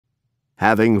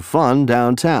having fun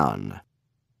downtown.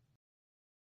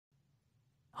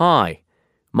 Hi,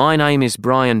 my name is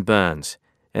Brian Burns,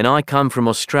 and I come from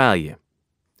Australia.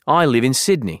 I live in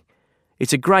Sydney.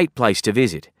 It's a great place to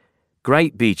visit.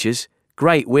 Great beaches,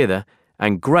 great weather,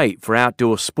 and great for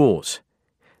outdoor sports.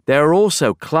 There are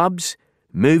also clubs,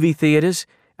 movie theatres,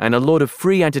 and a lot of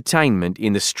free entertainment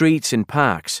in the streets and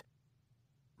parks.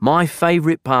 My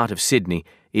favourite part of Sydney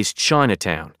is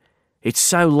Chinatown. It's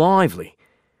so lively.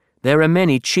 There are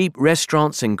many cheap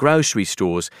restaurants and grocery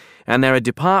stores, and there are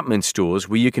department stores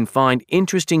where you can find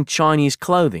interesting Chinese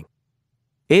clothing.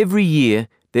 Every year,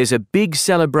 there's a big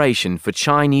celebration for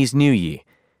Chinese New Year.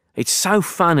 It's so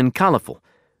fun and colourful.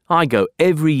 I go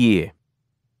every year.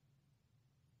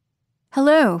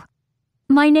 Hello.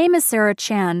 My name is Sarah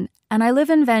Chan, and I live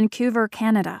in Vancouver,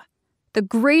 Canada, the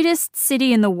greatest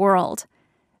city in the world.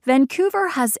 Vancouver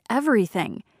has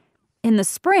everything. In the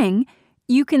spring,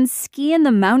 you can ski in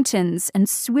the mountains and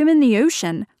swim in the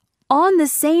ocean on the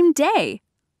same day.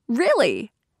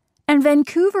 Really? And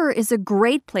Vancouver is a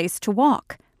great place to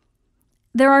walk.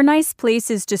 There are nice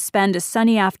places to spend a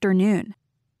sunny afternoon.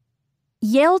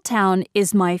 Yaletown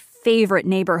is my favorite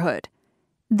neighborhood.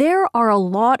 There are a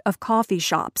lot of coffee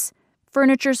shops,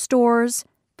 furniture stores,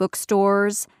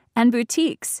 bookstores, and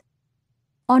boutiques.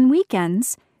 On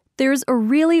weekends, there's a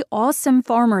really awesome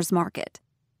farmers market.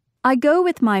 I go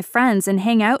with my friends and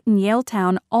hang out in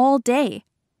Yaletown all day.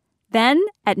 Then,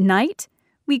 at night,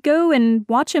 we go and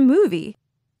watch a movie.